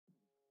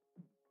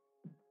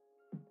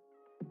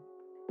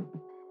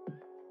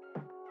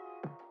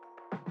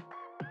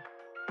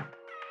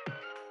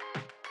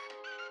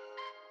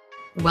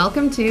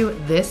Welcome to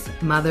This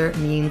Mother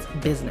Means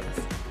Business,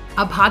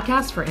 a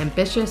podcast for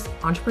ambitious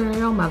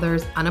entrepreneurial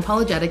mothers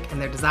unapologetic in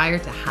their desire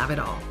to have it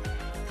all.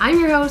 I'm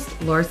your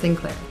host, Laura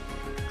Sinclair.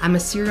 I'm a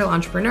serial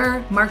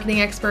entrepreneur,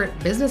 marketing expert,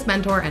 business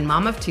mentor, and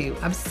mom of two,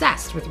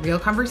 obsessed with real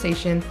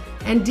conversation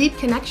and deep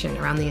connection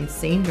around the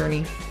insane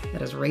journey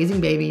that is raising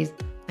babies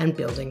and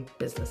building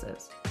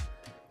businesses.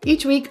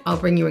 Each week, I'll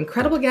bring you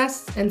incredible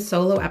guests and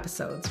solo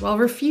episodes while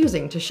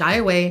refusing to shy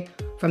away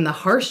from the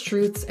harsh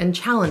truths and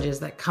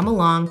challenges that come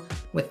along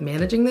with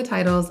managing the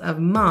titles of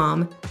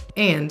mom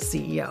and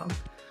CEO.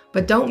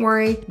 But don't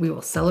worry, we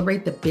will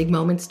celebrate the big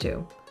moments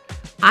too.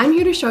 I'm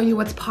here to show you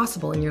what's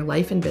possible in your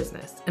life and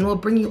business, and will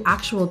bring you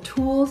actual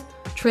tools,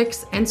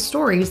 tricks, and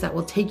stories that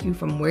will take you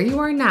from where you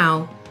are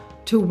now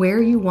to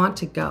where you want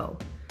to go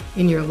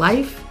in your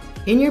life,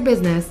 in your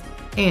business,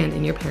 and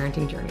in your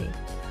parenting journey.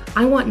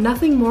 I want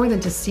nothing more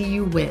than to see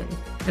you win,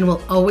 and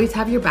will always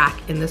have your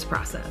back in this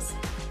process,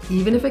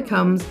 even if it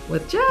comes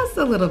with just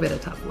a little bit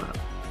of tough love.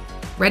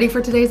 Ready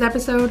for today's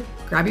episode?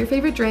 Grab your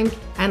favorite drink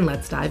and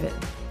let's dive in.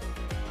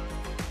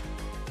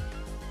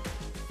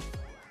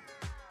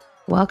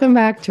 Welcome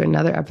back to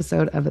another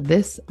episode of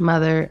This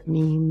Mother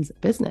Means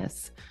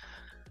Business.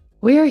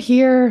 We are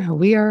here,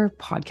 we are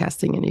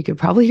podcasting, and you could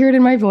probably hear it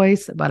in my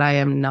voice, but I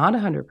am not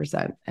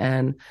 100%.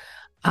 And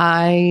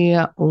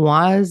I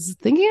was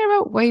thinking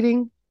about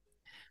waiting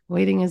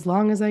as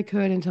long as I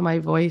could until my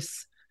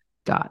voice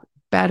got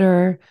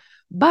better.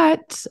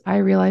 But I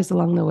realized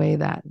along the way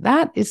that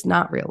that is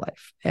not real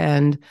life.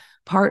 And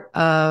part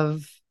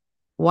of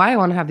why I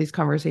want to have these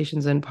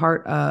conversations and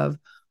part of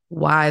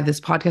why this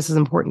podcast is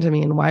important to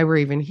me and why we're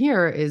even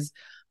here is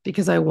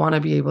because I want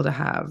to be able to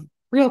have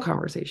real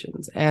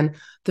conversations. And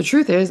the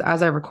truth is,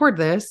 as I record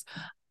this,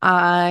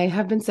 I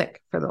have been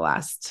sick for the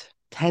last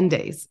 10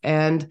 days.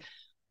 And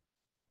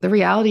the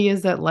reality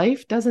is that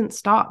life doesn't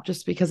stop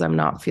just because I'm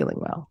not feeling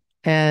well.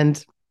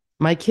 And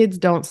my kids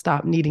don't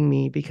stop needing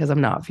me because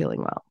I'm not feeling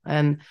well.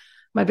 And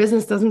my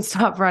business doesn't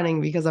stop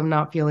running because I'm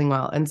not feeling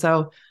well. And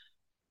so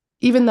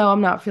even though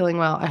I'm not feeling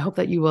well, I hope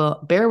that you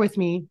will bear with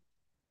me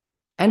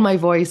and my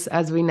voice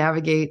as we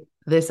navigate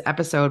this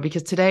episode,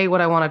 because today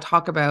what I want to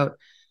talk about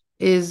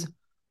is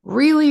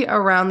really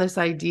around this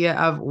idea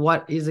of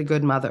what is a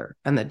good mother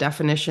and the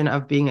definition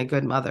of being a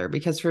good mother.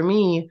 Because for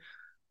me,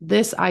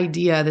 this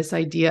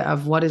idea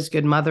of what is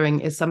good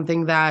mothering is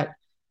something that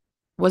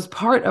was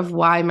part of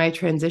why my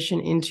transition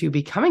into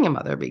becoming a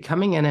mother,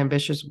 becoming an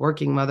ambitious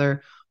working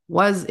mother,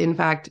 was in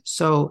fact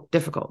so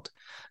difficult.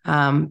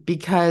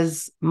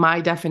 Because my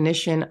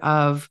definition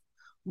of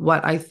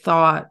what I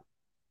thought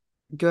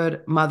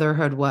good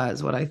motherhood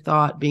was, what I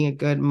thought being a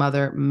good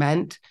mother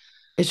meant,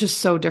 it's just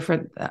so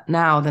different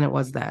now than it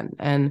was then.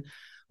 And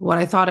what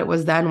I thought it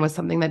was then was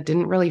something that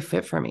didn't really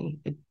fit for me.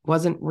 It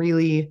wasn't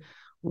really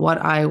what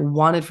I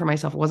wanted for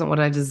myself. It wasn't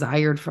what I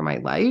desired for my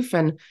life.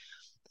 And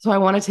so I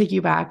want to take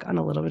you back on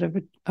a little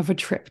bit of a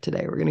trip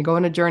today. We're going to go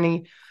on a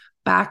journey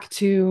back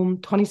to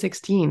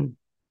 2016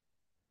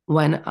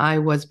 when I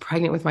was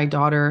pregnant with my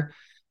daughter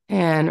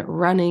and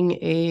running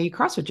a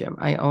CrossFit gym.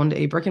 I owned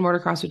a brick and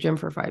mortar CrossFit gym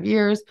for 5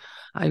 years.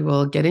 I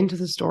will get into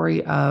the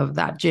story of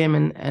that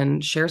gym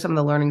and share some of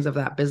the learnings of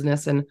that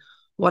business and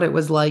what it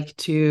was like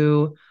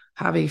to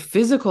have a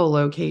physical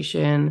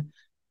location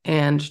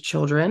and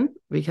children,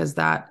 because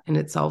that in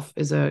itself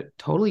is a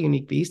totally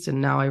unique beast. And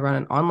now I run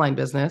an online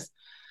business.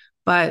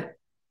 But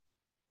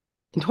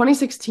in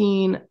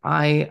 2016,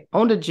 I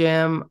owned a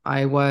gym.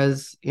 I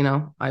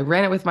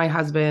ran it with my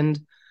husband.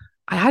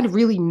 I had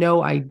really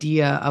no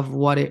idea of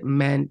what it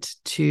meant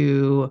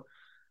to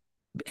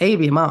A,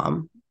 be a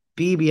mom,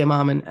 B, be a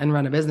mom and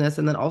run a business,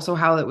 and then also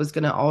how it was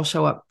going to all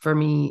show up for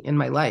me in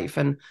my life.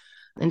 And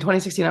in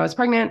 2016, I was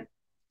pregnant.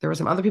 There were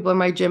some other people in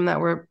my gym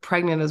that were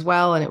pregnant as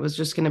well. And it was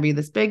just going to be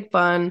this big,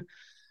 fun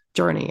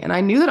journey. And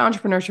I knew that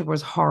entrepreneurship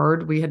was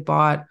hard. We had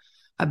bought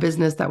a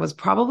business that was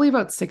probably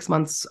about 6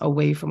 months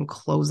away from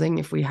closing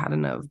if we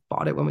hadn't have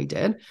bought it when we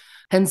did.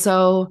 And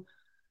so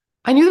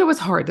I knew that it was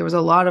hard. There was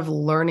a lot of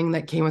learning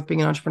that came with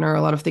being an entrepreneur,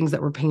 a lot of things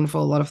that were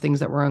painful, a lot of things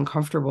that were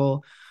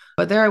uncomfortable.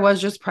 But there I was,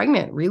 just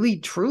pregnant, really,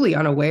 truly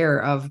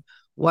unaware of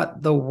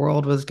what the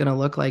world was going to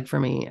look like for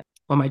me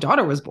when my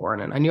daughter was born.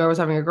 And I knew I was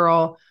having a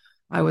girl.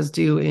 I was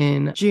due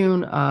in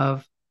June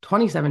of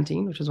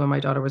 2017, which is when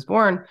my daughter was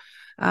born.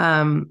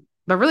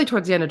 But really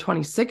towards the end of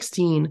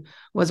 2016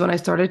 was when I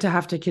started to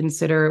have to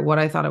consider what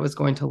I thought it was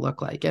going to look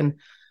like. And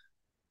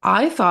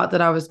I thought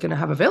that I was going to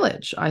have a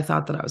village. I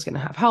thought that I was going to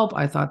have help.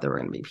 I thought there were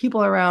going to be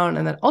people around,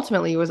 and that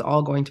ultimately it was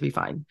all going to be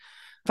fine.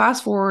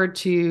 Fast forward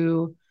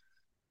to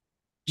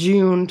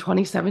June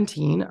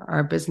 2017,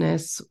 our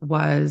business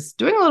was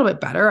doing a little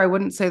bit better. I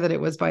wouldn't say that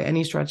it was by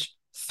any stretch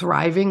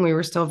thriving. We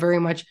were still very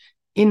much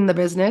in the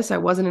business. I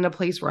wasn't in a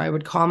place where I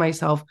would call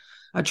myself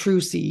a true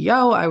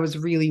CEO. I was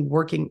really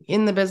working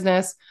in the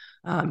business,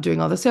 doing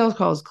all the sales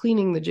calls,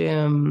 cleaning the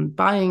gym,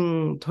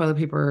 buying toilet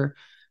paper,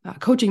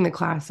 coaching the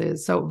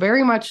classes. So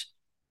very much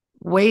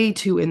way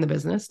too in the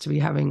business to be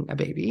having a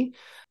baby.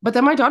 But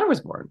then my daughter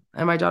was born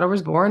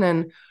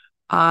and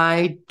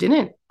I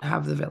didn't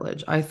have the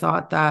village. I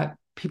thought that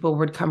people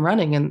would come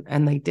running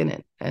and they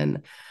didn't.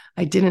 And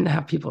I didn't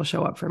have people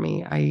show up for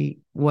me. I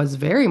was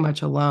very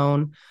much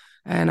alone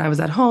and I was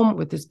at home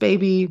with this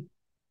baby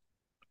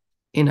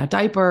in a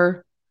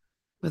diaper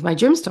with my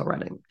gym still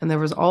running. And there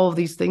was all of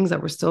these things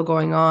that were still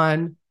going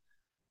on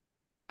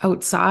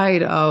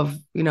outside of,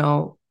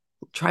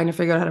 trying to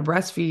figure out how to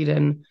breastfeed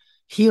and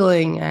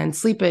healing and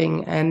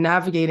sleeping and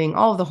navigating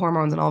all of the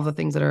hormones and all of the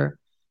things that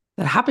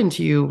happen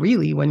to you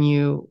really when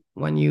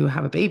you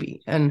have a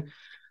baby. And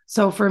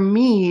so for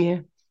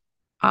me,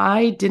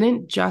 I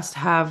didn't just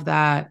have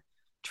that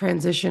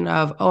transition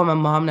of, oh, I'm a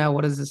mom now.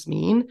 What does this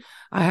mean?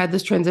 I had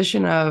this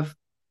transition of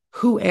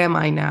who am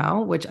I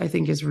now, which I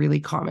think is really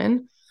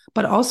common.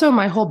 But also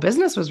my whole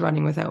business was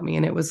running without me.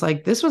 And it was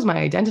like, this was my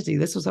identity.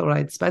 This was what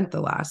I'd spent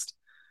the last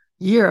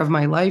year of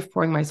my life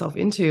pouring myself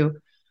into.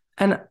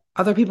 And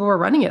other people were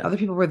running it. Other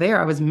people were there.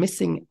 I was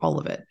missing all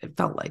of it. It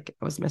felt like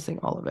I was missing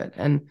all of it.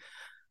 And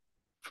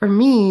for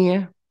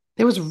me,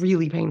 it was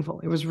really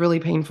painful. It was really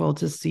painful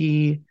to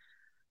see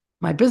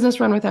my business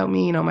run without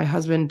me. My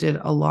husband did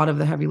a lot of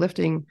the heavy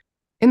lifting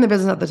in the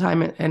business at the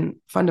time. And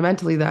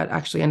fundamentally, that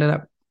actually ended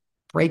up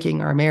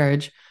breaking our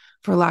marriage,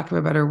 for lack of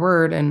a better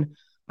word. And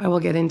I will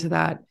get into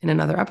that in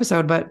another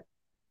episode. But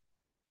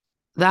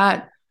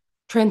that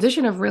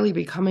transition of really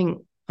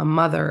becoming a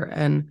mother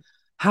and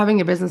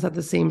having a business at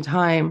the same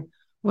time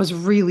was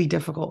really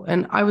difficult.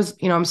 And I was,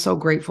 I'm so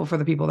grateful for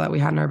the people that we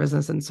had in our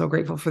business and so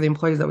grateful for the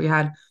employees that we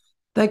had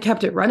that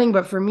kept it running.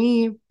 But for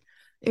me,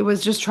 it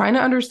was just trying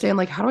to understand,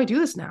 like, how do I do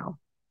this now?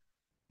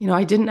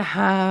 I didn't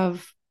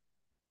have,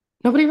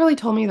 nobody really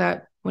told me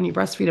that when you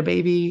breastfeed a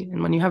baby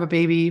and when you have a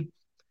baby,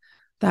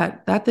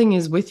 that thing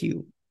is with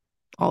you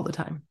all the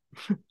time.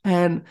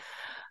 And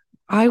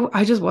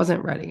I just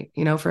wasn't ready.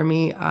 For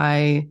me,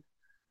 I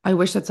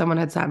wish that someone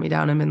had sat me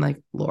down and been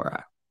like,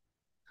 Laura,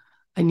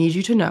 I need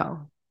you to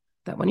know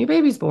that when your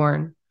baby's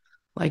born,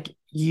 like,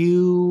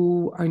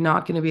 you are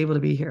not going to be able to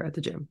be here at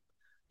the gym.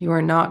 You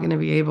are not going to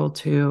be able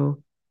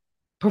to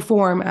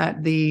perform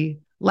at the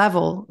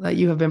level that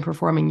you have been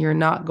performing. You're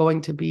not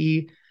going to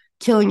be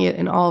killing it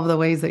in all of the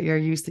ways that you're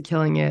used to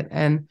killing it.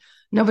 And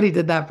nobody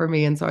did that for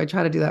me. And so I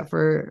try to do that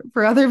for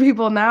other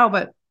people now.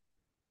 But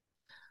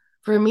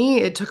for me,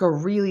 it took a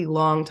really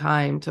long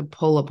time to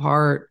pull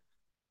apart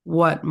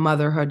what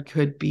motherhood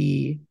could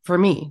be for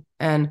me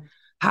and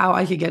how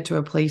I could get to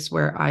a place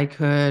where I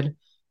could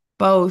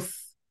both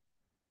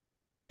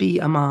be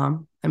a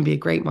mom and be a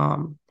great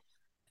mom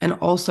and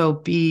also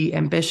be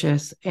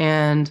ambitious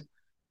and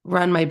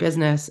run my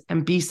business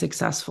and be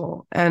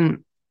successful.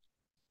 And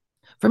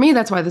for me,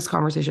 that's why this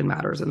conversation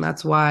matters. And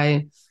that's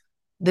why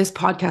this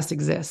podcast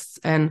exists.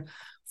 And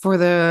for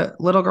the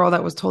little girl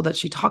that was told that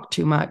she talked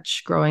too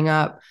much growing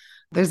up,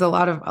 there's a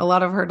lot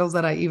of hurdles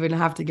that I even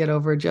have to get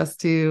over just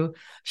to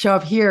show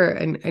up here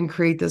and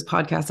create this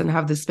podcast and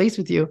have this space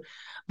with you.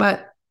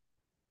 But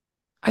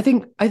I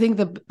think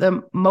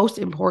the most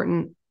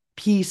important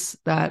piece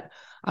that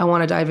I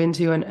want to dive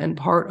into and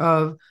part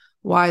of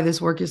why this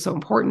work is so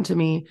important to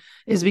me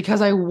is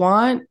because I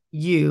want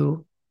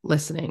you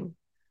listening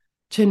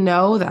to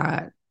know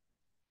that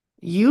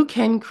you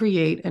can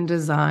create and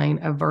design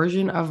a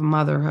version of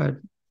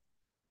motherhood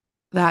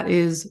that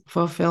is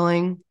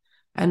fulfilling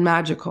and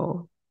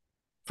magical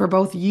for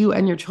both you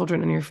and your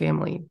children and your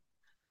family,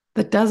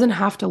 that doesn't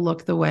have to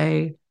look the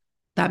way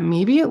that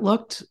maybe it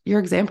looked your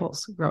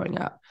examples growing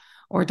up,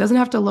 or it doesn't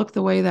have to look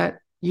the way that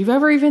you've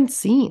ever even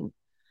seen.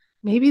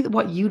 Maybe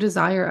what you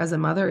desire as a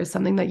mother is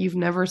something that you've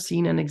never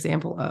seen an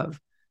example of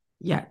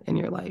yet in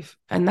your life.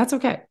 And that's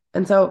okay.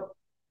 And so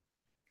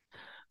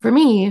for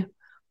me,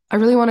 I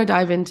really want to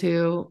dive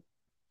into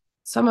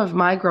some of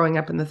my growing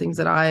up and the things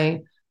that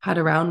I had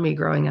around me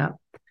growing up,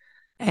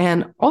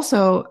 and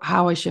also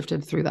how I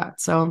shifted through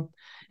that. So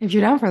if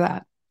you're down for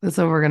that, that's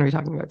what we're going to be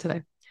talking about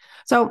today.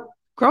 So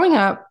growing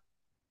up,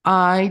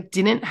 I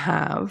didn't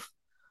have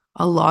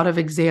a lot of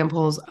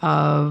examples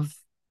of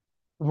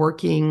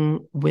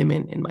working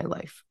women in my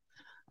life.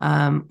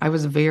 I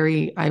was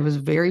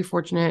very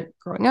fortunate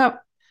growing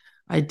up.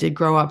 I did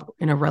grow up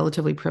in a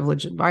relatively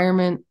privileged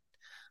environment.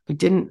 We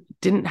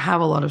didn't have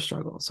a lot of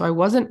struggle. So I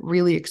wasn't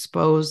really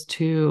exposed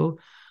to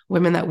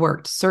women that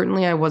worked.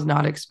 Certainly I was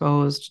not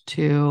exposed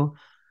to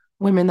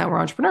women that were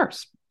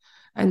entrepreneurs.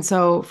 And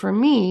so for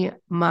me,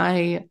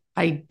 my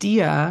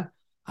idea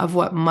of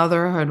what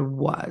motherhood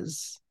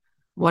was,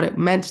 what it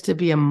meant to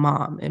be a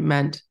mom, it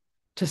meant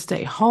to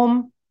stay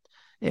home.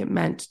 It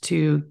meant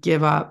to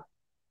give up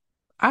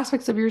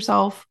aspects of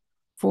yourself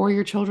for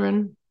your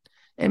children.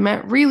 It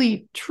meant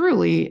really,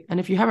 truly, and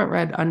if you haven't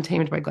read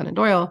Untamed by Glennon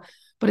Doyle,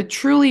 but it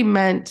truly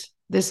meant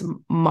this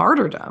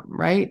martyrdom,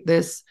 right?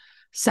 This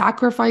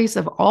sacrifice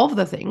of all of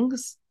the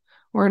things.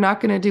 We're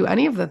not going to do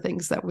any of the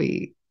things that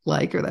we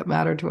like or that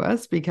matter to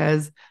us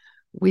because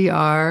we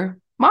are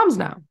moms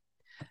now.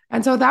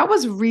 And so that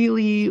was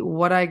really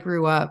what I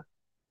grew up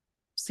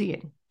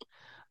seeing.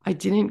 I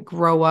didn't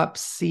grow up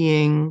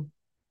seeing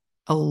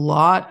a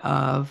lot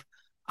of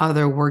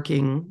other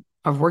working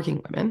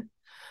women,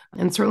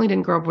 and certainly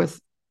didn't grow up with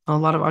a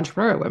lot of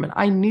entrepreneurial women.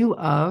 I knew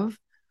of,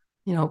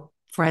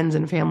 friends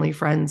and family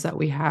friends that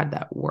we had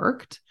that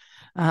worked.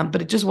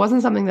 But it just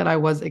wasn't something that I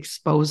was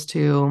exposed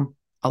to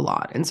a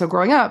lot. And so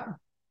growing up,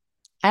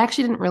 I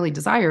actually didn't really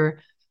desire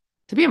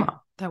to be a mom.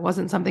 That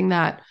wasn't something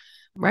that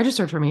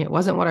registered for me. It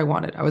wasn't what I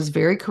wanted. I was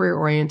very career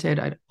oriented.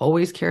 I'd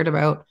always cared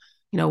about,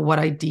 what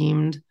I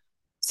deemed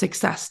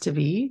success to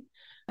be.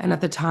 And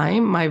at the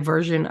time, my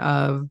version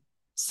of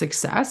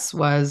success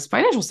was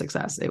financial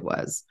success. It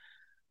was,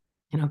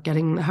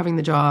 having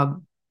the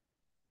job,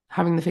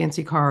 having the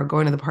fancy car,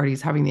 going to the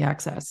parties, having the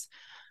access,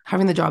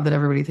 having the job that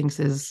everybody thinks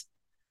is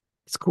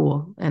it's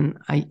cool. And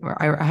I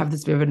have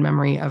this vivid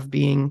memory of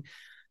being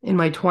in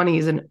my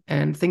 20s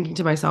and thinking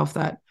to myself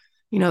that,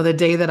 the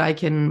day that I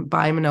can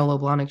buy Manolo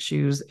Blahnik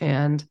shoes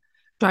and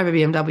drive a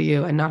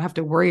BMW and not have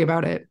to worry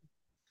about it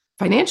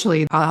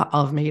financially,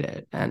 I'll have made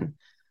it. And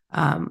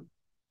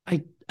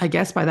I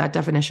guess by that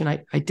definition,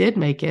 I did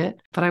make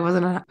it, but I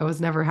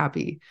was never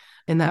happy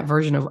in that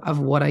version of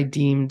what I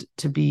deemed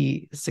to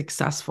be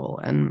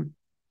successful.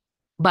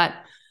 But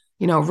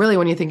really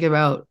when you think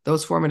about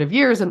those formative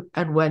years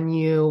and when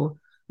you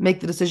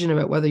make the decision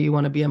about whether you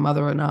want to be a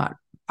mother or not,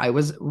 I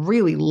was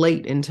really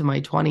late into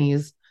my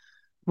 20s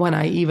when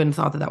I even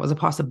thought that was a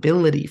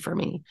possibility for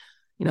me.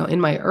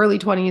 In my early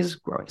 20s,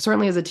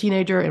 certainly as a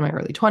teenager, in my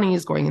early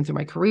 20s, going into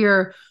my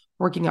career,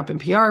 working up in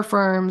PR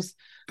firms,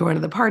 going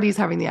to the parties,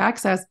 having the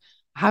access,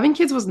 having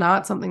kids was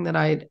not something that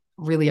I'd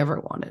really ever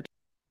wanted.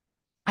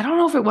 I don't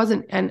know if it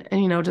wasn't, and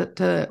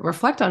to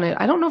reflect on it,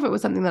 I don't know if it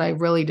was something that I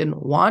really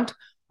didn't want,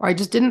 or I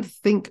just didn't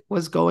think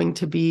was going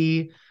to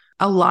be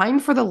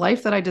aligned for the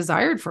life that I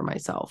desired for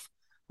myself.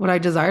 What I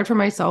desired for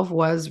myself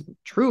was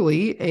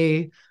truly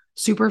a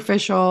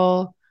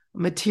superficial,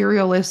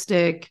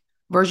 materialistic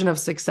version of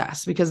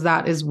success, because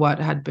that is what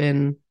had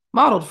been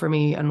modeled for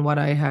me and what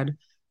I had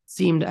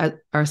seen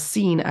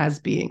as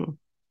being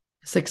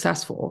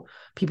successful.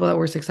 People that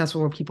were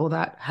successful were people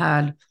that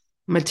had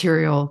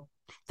material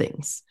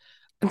things.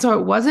 And so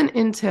it wasn't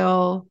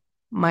until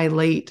my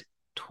late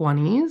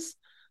 20s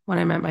when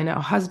I met my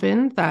now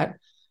husband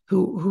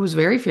who was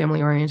very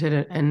family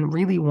oriented and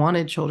really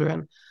wanted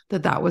children,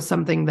 that was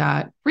something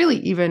that really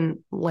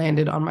even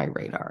landed on my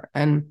radar.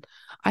 And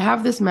I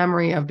have this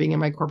memory of being in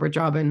my corporate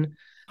job and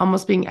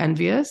almost being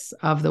envious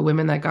of the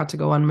women that got to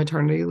go on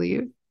maternity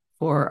leave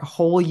for a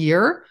whole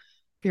year.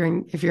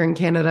 If you're in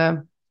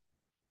Canada,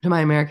 to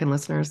my American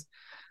listeners,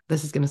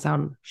 this is going to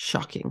sound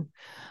shocking,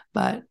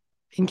 but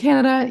in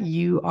Canada,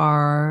 you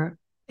are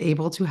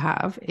able to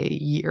have a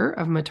year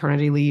of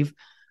maternity leave.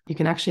 You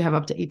can actually have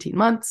up to 18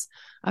 months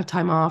of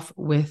time off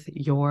with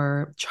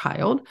your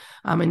child.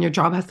 And your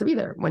job has to be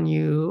there when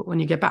you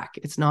get back.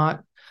 It's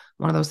not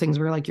one of those things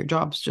where like your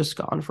job's just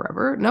gone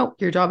forever. No,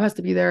 your job has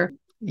to be there.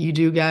 You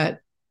do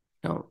get,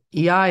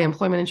 EI,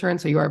 employment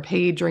insurance. So you are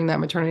paid during that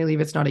maternity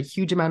leave. It's not a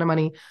huge amount of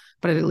money,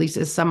 but it at least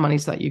is some money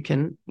so that you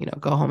can,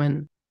 go home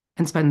and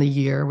spend the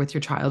year with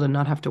your child and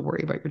not have to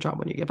worry about your job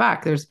when you get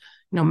back. There's,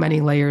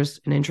 many layers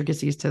and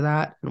intricacies to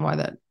that and why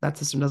that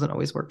system doesn't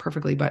always work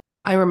perfectly. But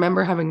I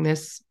remember having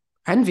this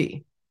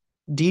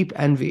deep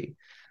envy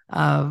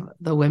of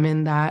the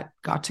women that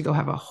got to go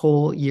have a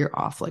whole year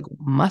off. Like,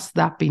 must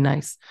that be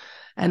nice?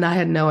 And I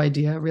had no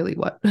idea really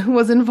what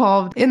was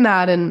involved in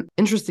that. And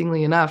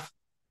interestingly enough,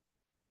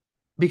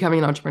 becoming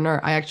an entrepreneur,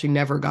 I actually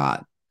never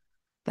got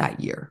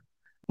that year.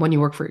 When you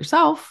work for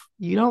yourself,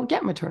 you don't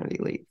get maternity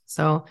leave.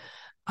 So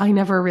I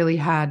never really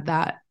had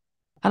that.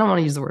 I don't want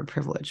to use the word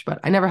privilege, but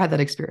I never had that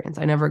experience.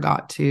 I never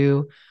got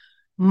to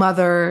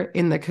mother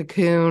in the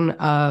cocoon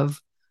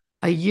of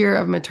a year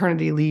of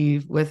maternity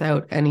leave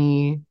without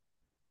anything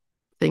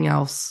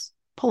else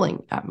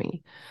pulling at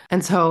me.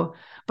 And so,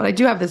 but I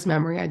do have this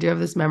memory. I do have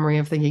this memory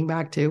of thinking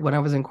back to when I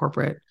was in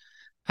corporate,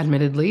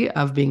 admittedly,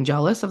 of being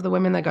jealous of the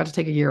women that got to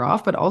take a year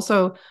off, but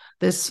also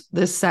this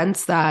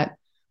sense that,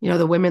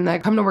 the women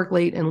that come to work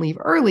late and leave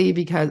early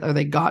because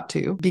they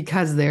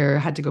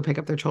had to go pick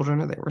up their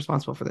children or they were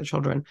responsible for their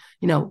children,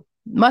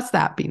 must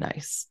that be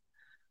nice?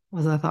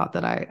 Was a thought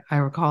that I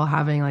recall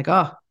having, like,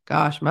 oh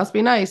gosh, must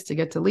be nice to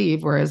get to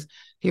leave. Whereas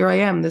here I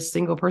am, this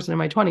single person in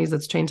my 20s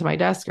that's chained to my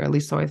desk, or at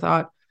least so I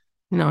thought,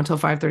 until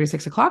 5:30,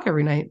 6 o'clock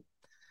every night.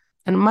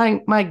 And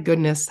my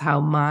goodness, how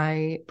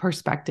my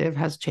perspective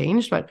has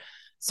changed. But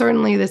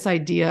certainly this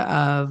idea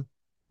of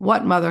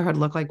what motherhood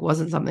looked like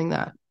wasn't something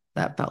that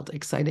felt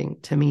exciting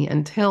to me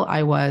until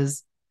I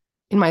was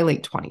in my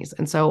late 20s.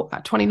 And so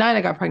at 29,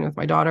 I got pregnant with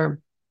my daughter.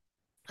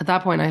 At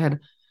that point,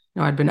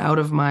 I'd been out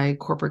of my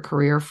corporate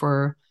career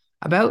for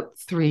about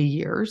 3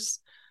 years.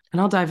 And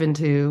I'll dive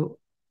into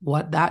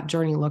what that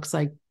journey looks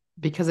like,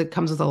 because it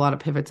comes with a lot of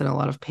pivots and a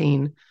lot of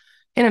pain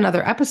in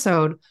another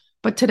episode.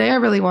 But today I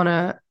really want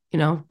to,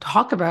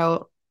 talk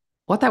about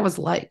what that was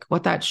like,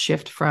 what that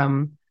shift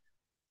from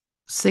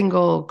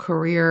single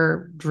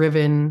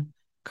career-driven,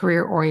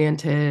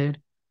 career-oriented,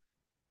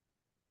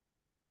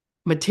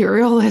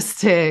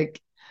 materialistic,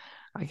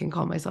 I can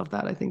call myself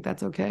that, I think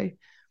that's okay,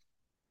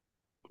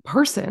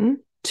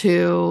 person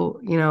to,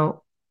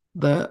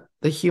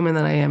 the human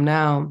that I am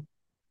now,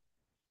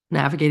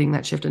 navigating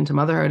that shift into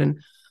motherhood.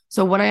 And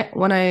so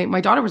when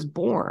my daughter was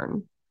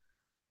born,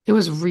 It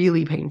was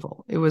really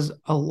painful. It was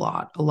a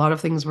lot. A lot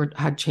of things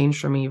had changed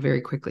for me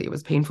very quickly. It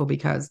was painful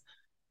because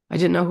I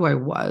didn't know who I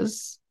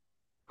was.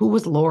 Who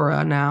was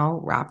Laura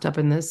now wrapped up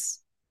in this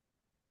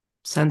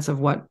sense of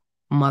what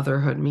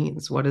motherhood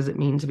means? What does it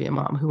mean to be a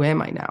mom? Who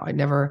am I now? I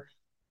never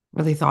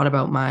really thought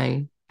about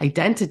my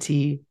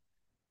identity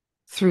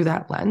through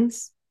that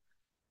lens.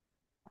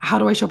 How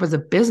do I show up as a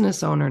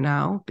business owner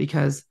now?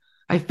 Because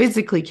I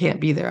physically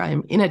can't be there. I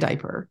am in a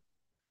diaper,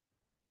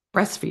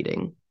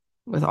 breastfeeding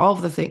with all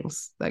of the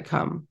things that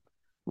come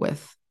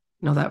with,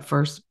 that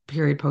first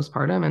period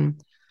postpartum.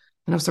 And,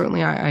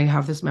 certainly I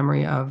have this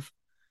memory of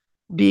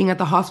being at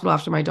the hospital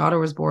after my daughter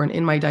was born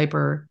in my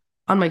diaper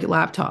on my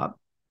laptop,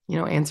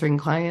 answering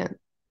client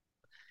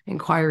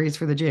inquiries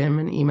for the gym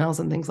and emails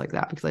and things like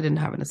that because I didn't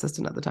have an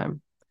assistant at the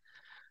time.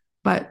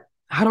 But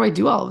how do I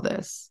do all of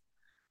this?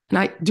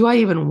 And do I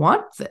even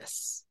want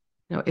this?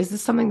 Is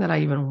this something that I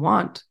even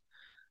want?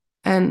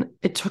 And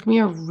it took me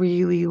a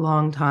really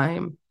long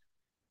time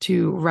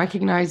to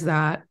recognize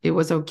that it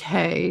was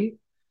okay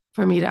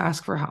for me to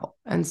ask for help.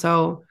 And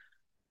so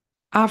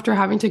after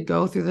having to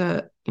go through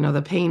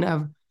the pain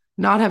of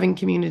not having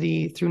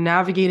community, through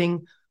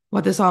navigating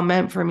what this all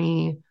meant for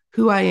me,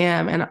 who I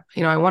am, and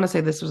I want to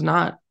say this was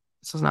not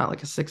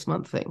like a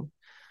 6-month thing.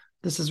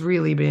 This has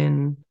really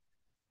been,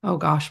 oh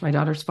gosh, my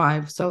daughter's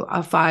 5, so a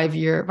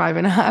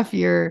 5.5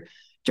 year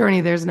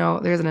journey. There's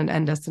an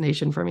end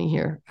destination for me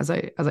here as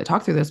I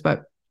talk through this.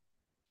 But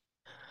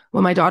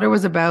when my daughter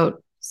was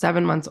about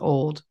 7 months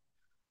old,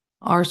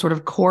 our sort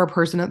of core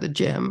person at the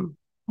gym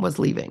was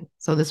leaving.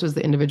 So this was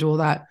the individual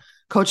that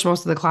coached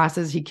most of the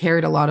classes. He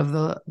carried a lot of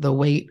the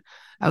weight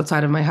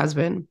outside of my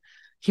husband.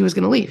 He was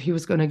going to leave. He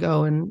was going to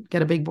go and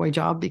get a big boy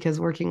job because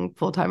working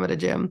full time at a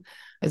gym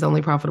is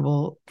only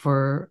profitable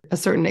for a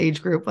certain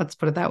age group. Let's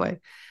put it that way.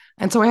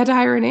 And so I had to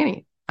hire a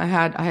nanny. I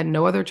had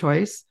no other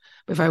choice.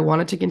 If I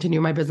wanted to continue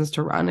my business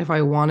to run, if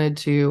I wanted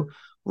to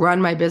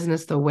run my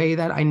business the way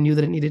that I knew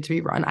that it needed to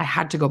be run, I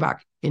had to go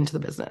back into the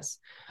business.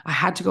 I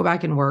had to go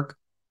back and work.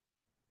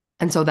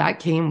 And so that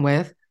came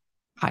with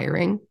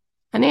hiring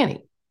a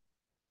nanny.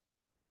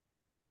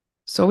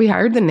 So we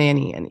hired the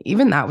nanny, and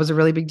even that was a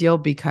really big deal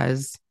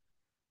because,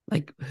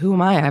 like, who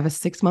am I? I have a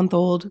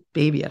 6-month-old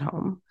baby at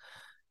home,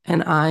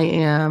 and I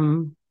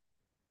am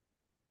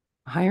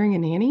hiring a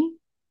nanny.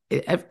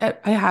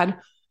 I had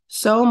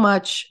so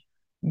much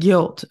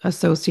guilt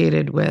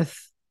associated with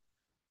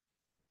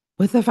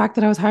the fact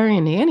that I was hiring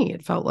a nanny.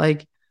 It felt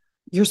like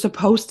you're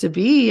supposed to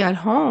be at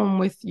home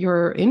with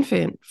your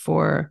infant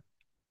for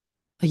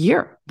a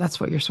year. That's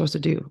what you're supposed to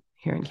do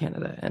here in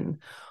Canada. And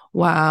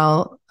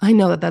while I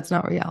know that that's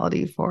not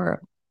reality for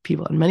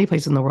people in many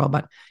places in the world,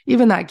 but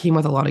even that came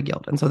with a lot of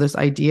guilt. And so this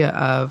idea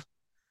of,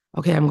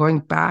 okay, I'm going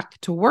back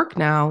to work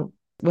now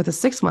with a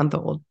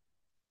 6-month-old.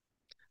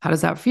 How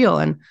does that feel?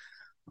 And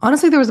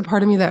honestly, there was a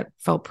part of me that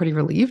felt pretty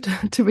relieved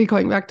to be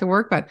going back to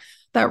work, but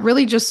that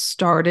really just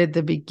started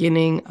the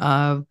beginning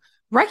of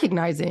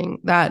recognizing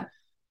that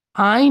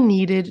I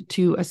needed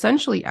to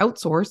essentially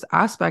outsource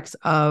aspects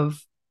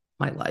of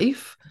my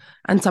life.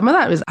 And some of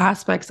that was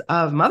aspects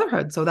of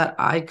motherhood so that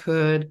I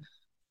could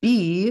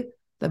be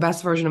the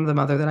best version of the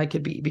mother that I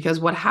could be. Because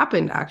what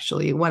happened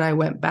actually when I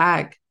went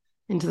back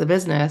into the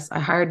business, I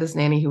hired this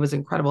nanny who was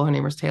incredible. Her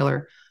name was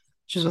Taylor.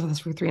 She was with us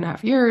for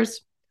 3.5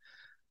 years.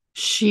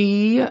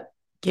 She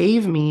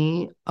gave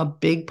me a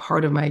big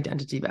part of my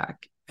identity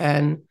back.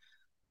 And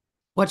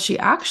what she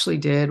actually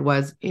did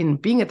was, in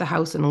being at the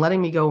house and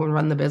letting me go and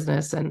run the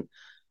business and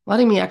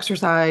letting me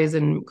exercise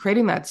and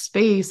creating that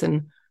space,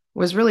 and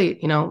was really,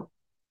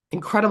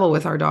 incredible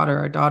with our daughter.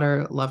 Our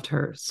daughter loved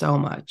her so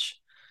much.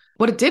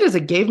 What it did is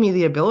it gave me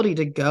the ability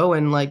to go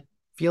and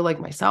feel like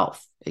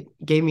myself. It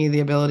gave me the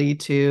ability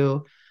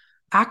to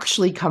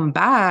actually come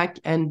back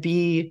and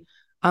be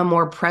a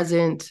more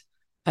present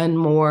and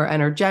more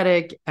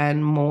energetic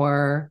and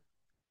more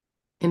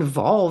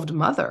involved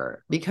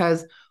mother.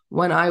 Because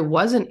when I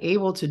wasn't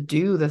able to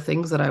do the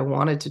things that I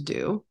wanted to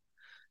do,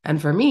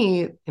 and for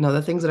me,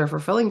 the things that are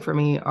fulfilling for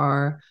me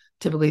are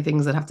typically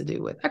things that have to do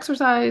with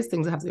exercise,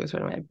 things that have to do with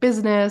my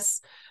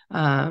business,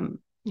 to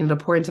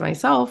pour into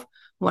myself.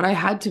 When I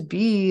had to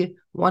be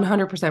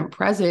 100%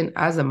 present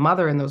as a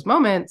mother in those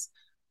moments,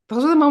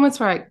 those are the moments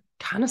where I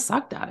kind of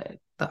sucked at it.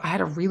 I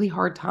had a really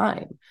hard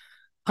time.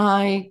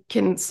 I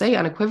can say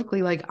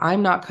unequivocally,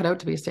 I'm not cut out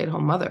to be a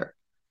stay-at-home mother.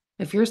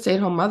 If you're a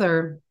stay-at-home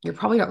mother, you're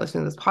probably not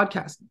listening to this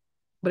podcast.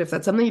 But if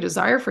that's something you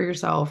desire for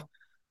yourself,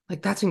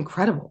 that's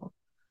incredible.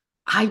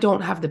 I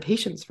don't have the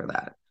patience for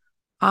that.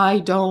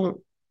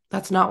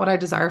 That's not what I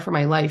desire for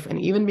my life.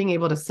 And even being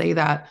able to say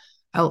that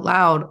out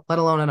loud, let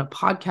alone on a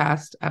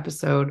podcast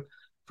episode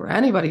for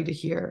anybody to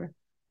hear,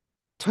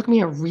 took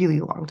me a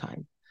really long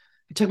time.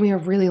 It took me a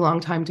really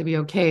long time to be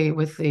okay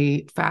with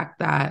the fact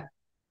that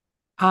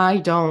I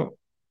don't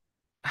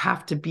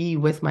have to be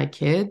with my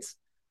kids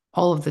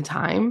all of the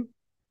time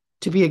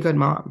to be a good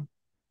mom.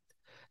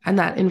 And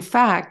that, in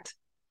fact,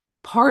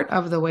 part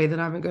of the way that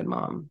I'm a good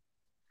mom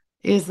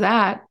is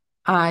that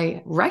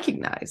I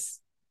recognize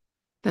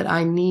that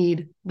I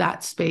need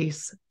that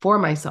space for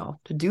myself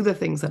to do the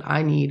things that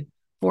I need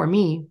for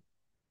me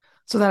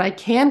so that I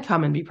can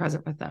come and be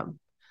present with them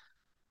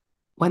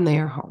when they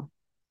are home.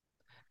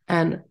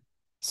 And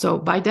so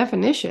by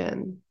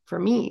definition, for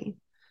me,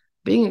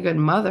 being a good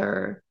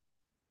mother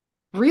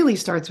really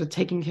starts with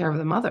taking care of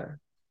the mother,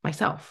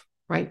 myself,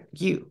 right?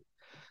 You.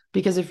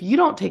 Because if you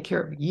don't take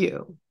care of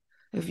you,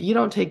 if you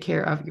don't take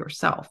care of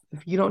yourself,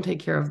 if you don't take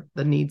care of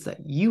the needs that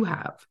you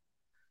have,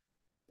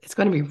 it's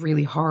going to be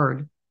really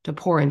hard to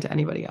pour into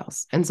anybody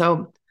else. And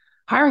so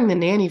hiring the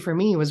nanny for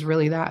me was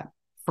really that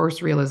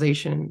first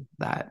realization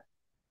that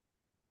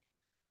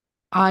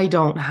I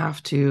don't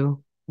have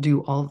to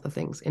do all of the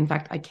things. In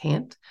fact, I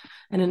can't.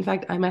 And in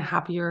fact, I'm a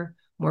happier,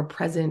 more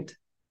present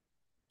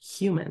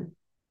human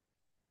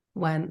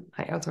when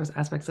I outsource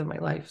aspects of my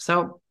life.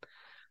 So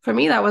for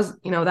me, that was,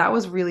 that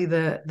was really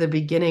the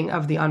beginning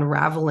of the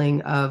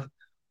unraveling of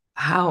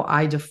how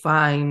I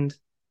defined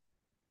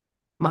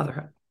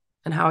motherhood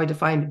and how I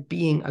defined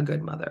being a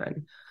good mother.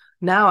 And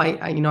now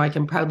I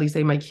can proudly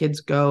say my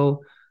kids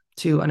go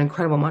to an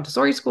incredible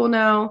Montessori school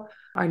now.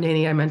 Our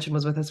nanny I mentioned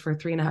was with us for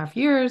 3.5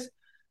 years.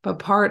 But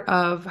part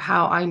of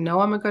how I know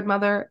I'm a good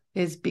mother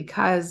is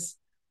because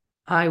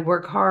I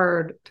work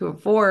hard to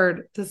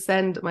afford to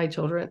send my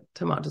children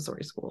to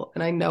Montessori school.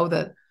 And I know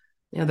that,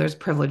 there's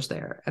privilege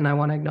there, and I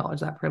want to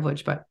acknowledge that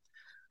privilege. But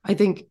I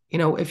think,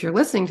 if you're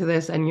listening to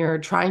this and you're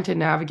trying to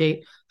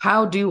navigate,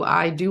 how do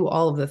I do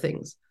all of the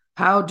things?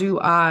 How do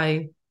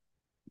I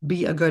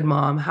be a good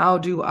mom? How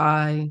do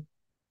I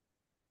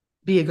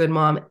be a good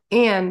mom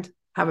and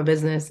have a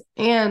business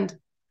and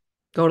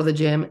go to the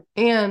gym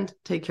and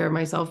take care of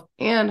myself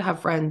and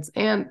have friends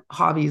and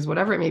hobbies,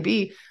 whatever it may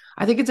be?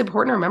 I think it's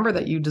important to remember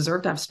that you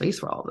deserve to have space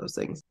for all of those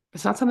things.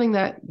 It's not something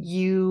that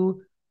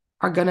you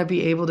are going to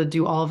be able to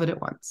do all of it at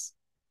once.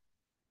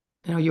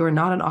 You are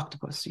not an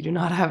octopus. You do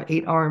not have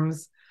 8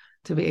 arms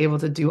to be able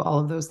to do all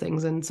of those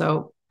things. And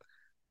so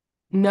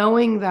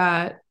knowing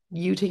that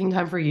you taking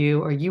time for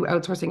you, or you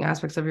outsourcing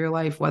aspects of your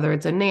life, whether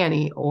it's a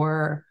nanny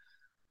or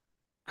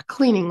a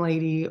cleaning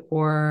lady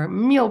or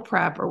meal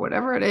prep or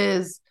whatever it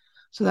is,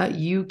 so that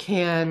you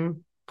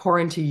can pour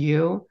into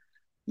you,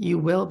 you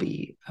will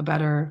be a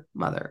better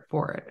mother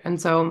for it. And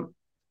so,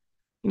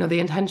 the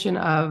intention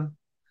of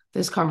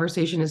this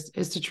conversation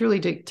is to truly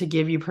to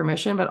give you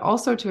permission, but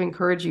also to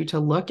encourage you to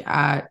look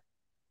at,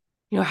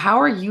 how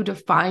are you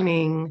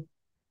defining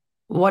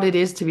what it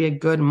is to be a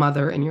good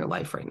mother in your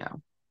life right now?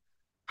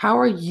 How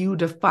are you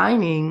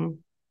defining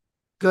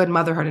good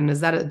motherhood? And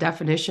is that a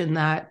definition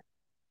that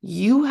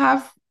you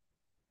have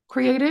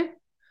created?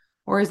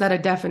 Or is that a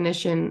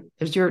definition,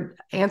 is your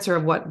answer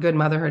of what good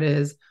motherhood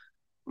is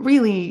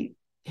really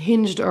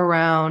hinged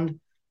around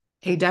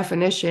a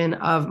definition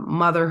of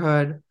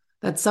motherhood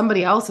that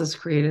somebody else has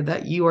created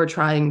that you are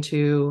trying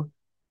to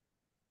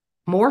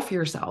morph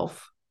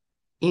yourself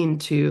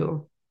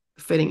into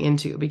fitting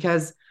into?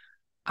 Because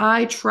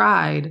I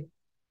tried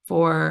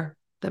for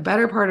the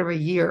better part of a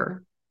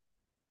year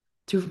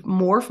to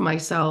morph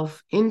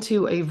myself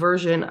into a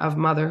version of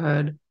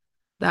motherhood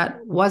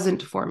that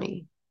wasn't for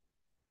me,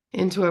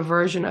 into a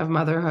version of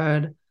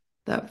motherhood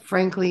that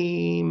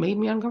frankly made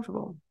me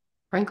uncomfortable,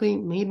 frankly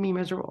made me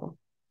miserable,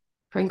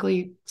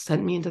 frankly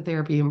sent me into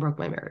therapy and broke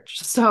my marriage.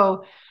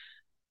 So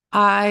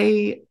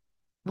I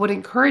would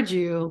encourage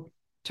you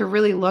to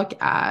really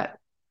look at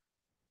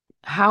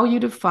how you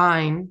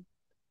define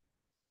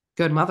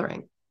good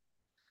mothering.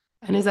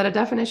 And is that a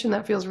definition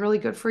that feels really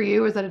good for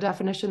you? Is that a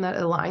definition that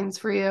aligns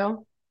for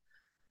you?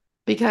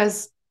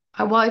 Because,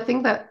 I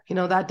think that,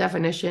 that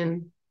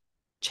definition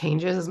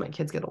changes as my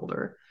kids get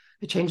older.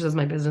 It changes as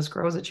my business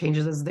grows. It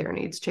changes as their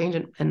needs change,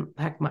 and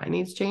heck, my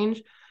needs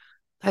change.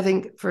 I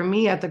think for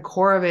me, at the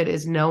core of it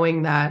is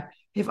knowing that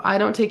if I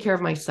don't take care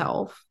of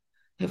myself,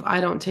 if I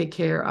don't take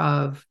care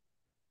of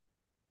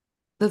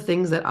the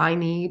things that I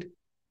need,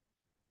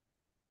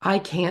 I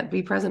can't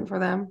be present for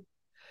them.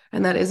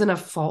 And that isn't a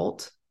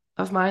fault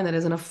of mine. That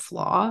isn't a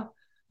flaw.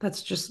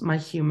 That's just my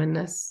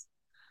humanness.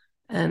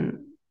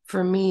 And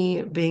for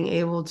me, being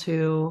able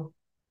to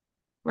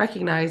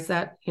recognize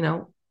that,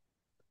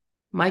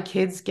 my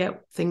kids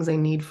get things they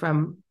need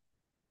from,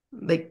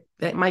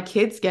 that my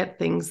kids get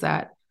things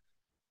that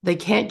they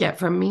can't get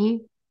from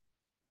me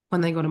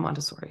when they go to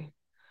Montessori.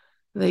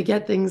 They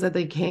get things that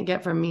they can't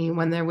get from me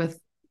when they're with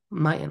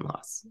my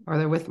in-laws or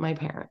they're with my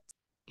parents.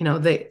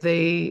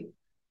 They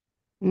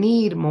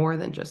need more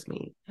than just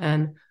me.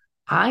 And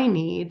I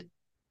need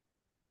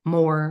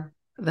more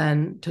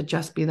than to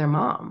just be their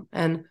mom.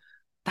 And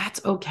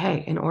that's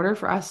okay. In order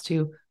for us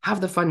to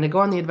have the fun, to go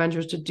on the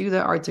adventures, to do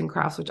the arts and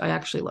crafts, which I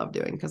actually love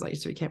doing because I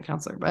used to be a camp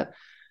counselor, but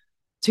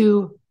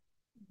to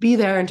be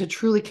there and to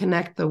truly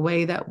connect the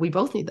way that we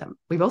both need them.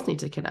 We both need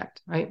to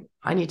connect, right?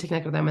 I need to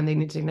connect with them and they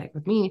need to connect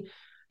with me.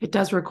 It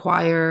does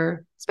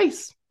require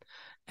space.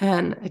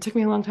 And it took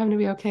me a long time to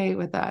be okay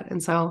with that.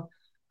 And so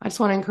I just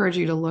want to encourage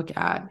you to look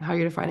at how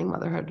you're defining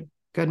motherhood,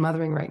 good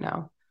mothering right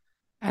now,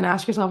 and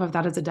ask yourself if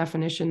that is a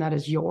definition that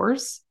is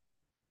yours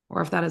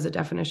or if that is a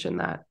definition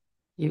that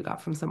you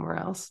got from somewhere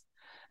else,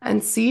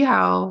 and see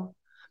how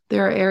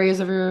there are areas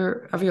of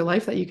your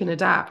life that you can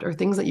adapt, or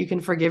things that you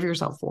can forgive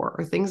yourself for,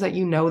 or things that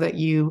that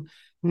you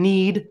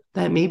need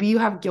that maybe you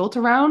have guilt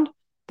around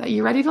that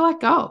you're ready to let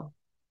go,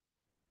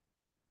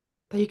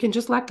 that you can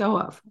just let go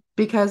of.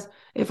 Because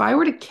if I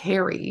were to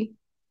carry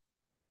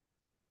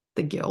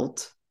the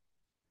guilt,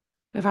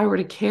 if I were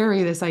to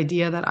carry this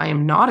idea that I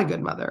am not a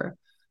good mother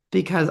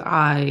because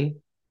I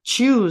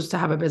choose to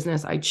have a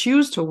business, I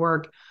choose to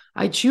work,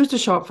 I choose to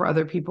show up for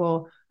other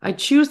people, I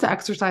choose to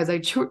exercise, I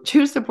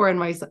choose to pour in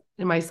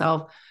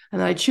myself, and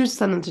then I choose to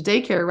send them to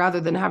daycare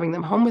rather than having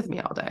them home with me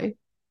all day,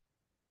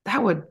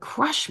 that would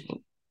crush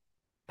me.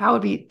 That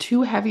would be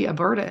too heavy a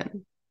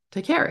burden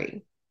to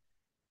carry.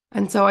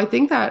 And so I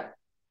think that,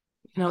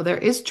 there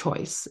is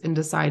choice in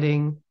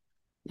deciding,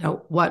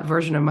 what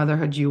version of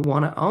motherhood you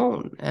want to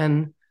own.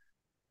 And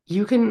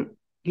you can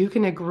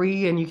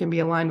agree and you can be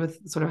aligned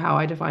with sort of how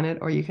I define it,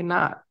 or you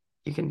cannot.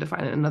 You can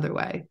define it another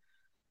way.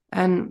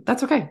 And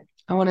that's okay.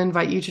 I want to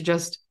invite you to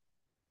just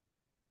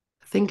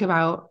think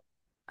about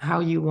how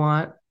you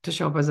want to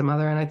show up as a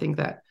mother. And I think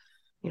that,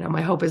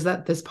 my hope is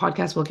that this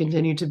podcast will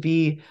continue to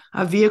be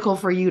a vehicle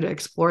for you to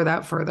explore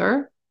that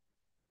further,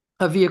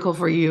 a vehicle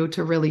for you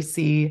to really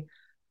see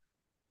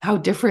how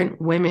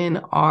different women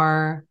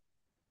are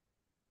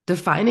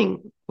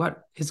defining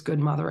what is good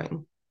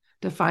mothering,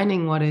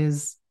 defining what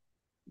is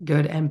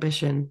good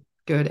ambition,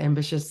 good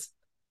ambitious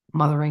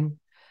mothering,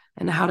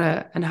 and how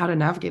to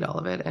navigate all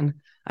of it. And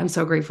I'm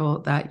so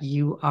grateful that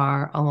you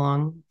are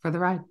along for the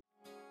ride.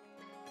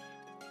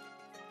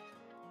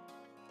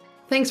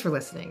 Thanks for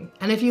listening.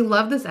 And if you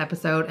love this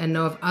episode and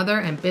know of other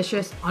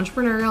ambitious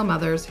entrepreneurial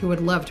mothers who would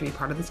love to be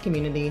part of this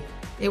community,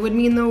 it would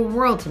mean the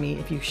world to me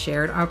if you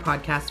shared our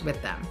podcast with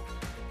them.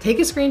 Take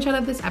a screenshot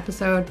of this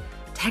episode,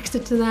 text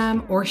it to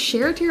them, or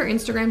share it to your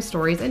Instagram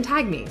stories and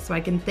tag me so I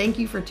can thank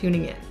you for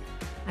tuning in.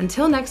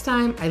 Until next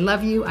time, I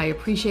love you, I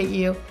appreciate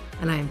you,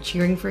 and I am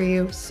cheering for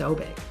you so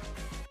big.